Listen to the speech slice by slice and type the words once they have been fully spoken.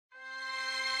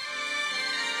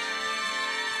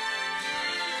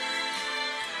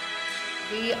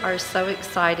We are so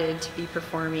excited to be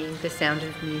performing The Sound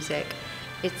of Music.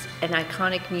 It's an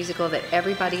iconic musical that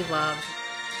everybody loves.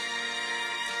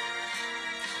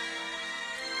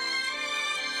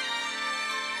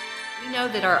 We know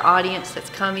that our audience that's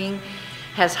coming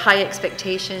has high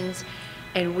expectations,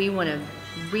 and we want to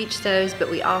reach those, but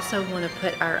we also want to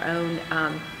put our own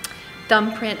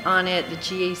thumbprint on it, the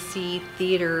GAC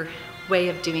theater way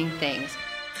of doing things.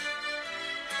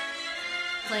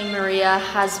 Playing Maria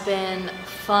has been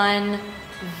fun,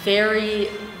 very,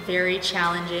 very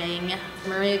challenging.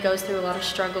 Maria goes through a lot of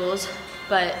struggles,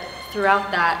 but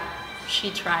throughout that, she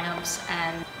triumphs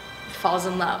and falls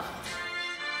in love.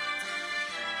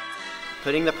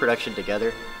 Putting the production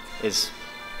together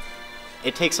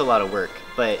it takes a lot of work,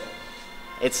 but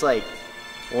it's like,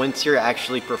 once you're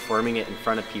actually performing it in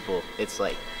front of people, it's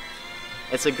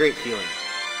a great feeling.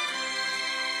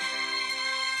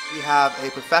 We have a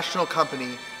professional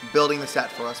company building the set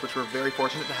for us, which we're very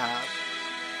fortunate to have.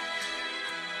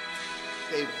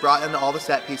 They've brought in all the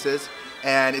set pieces,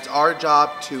 and it's our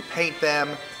job to paint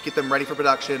them, get them ready for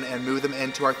production, and move them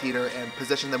into our theater and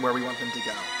position them where we want them to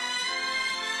go.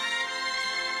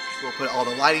 We'll put all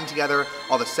the lighting together,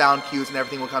 all the sound cues, and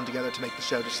everything will come together to make the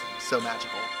show just so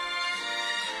magical.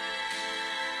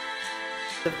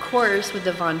 Of course, with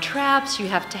the Von Trapps, you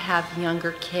have to have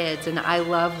younger kids, and I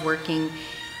love working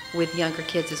with younger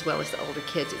kids as well as the older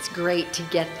kids. It's great to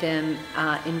get them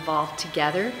involved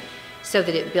together so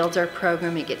that it builds our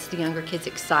program. It gets the younger kids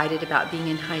excited about being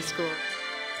in high school.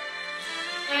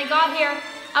 When I got here,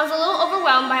 I was a little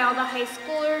overwhelmed by all the high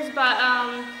schoolers, but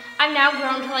I've now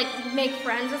grown to make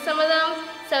friends with some of them,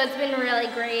 so it's been really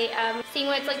great seeing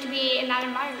what it's like to be in that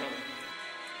environment.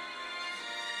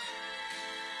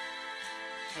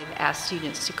 I've asked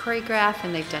students to choreograph,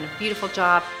 and they've done a beautiful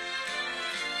job.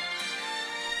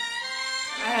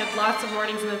 I had lots of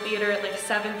mornings in the theater at like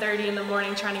 7:30 in the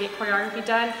morning trying to get choreography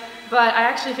done, but I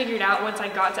actually figured out once I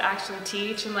got to actually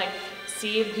teach and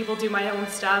see people do my own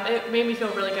stuff, it made me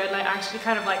feel really good, and I actually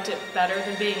kind of liked it better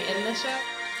than being in the show.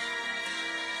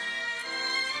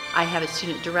 I have a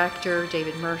student director,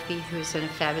 David Murphy, who's done a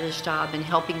fabulous job in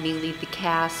helping me lead the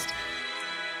cast.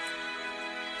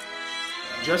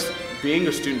 Just being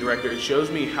a student director, it shows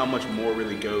me how much more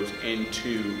really goes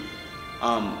into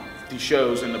the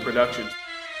shows and the productions.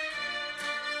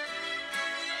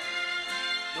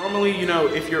 Normally,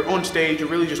 if you're on stage, you're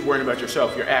really just worrying about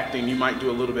yourself. You're acting, you might do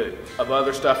a little bit of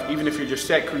other stuff. Even if you're just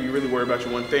set crew, you really worry about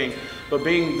your one thing. But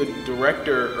being the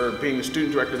director, or being the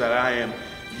student director that I am,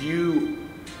 you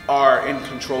are in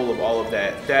control of all of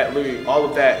that. Literally, all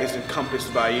of that is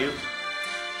encompassed by you.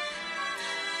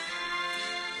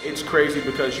 It's crazy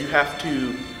because you have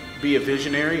to be a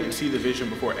visionary and see the vision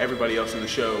before everybody else in the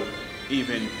show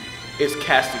even is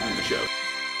casted in the show.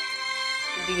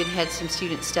 We even had some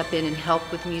students step in and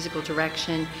help with musical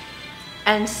direction,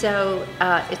 and so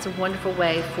it's a wonderful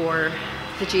way for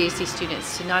the GAC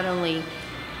students to not only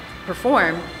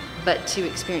perform, but to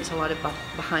experience a lot of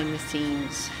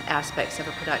behind-the-scenes aspects of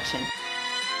a production.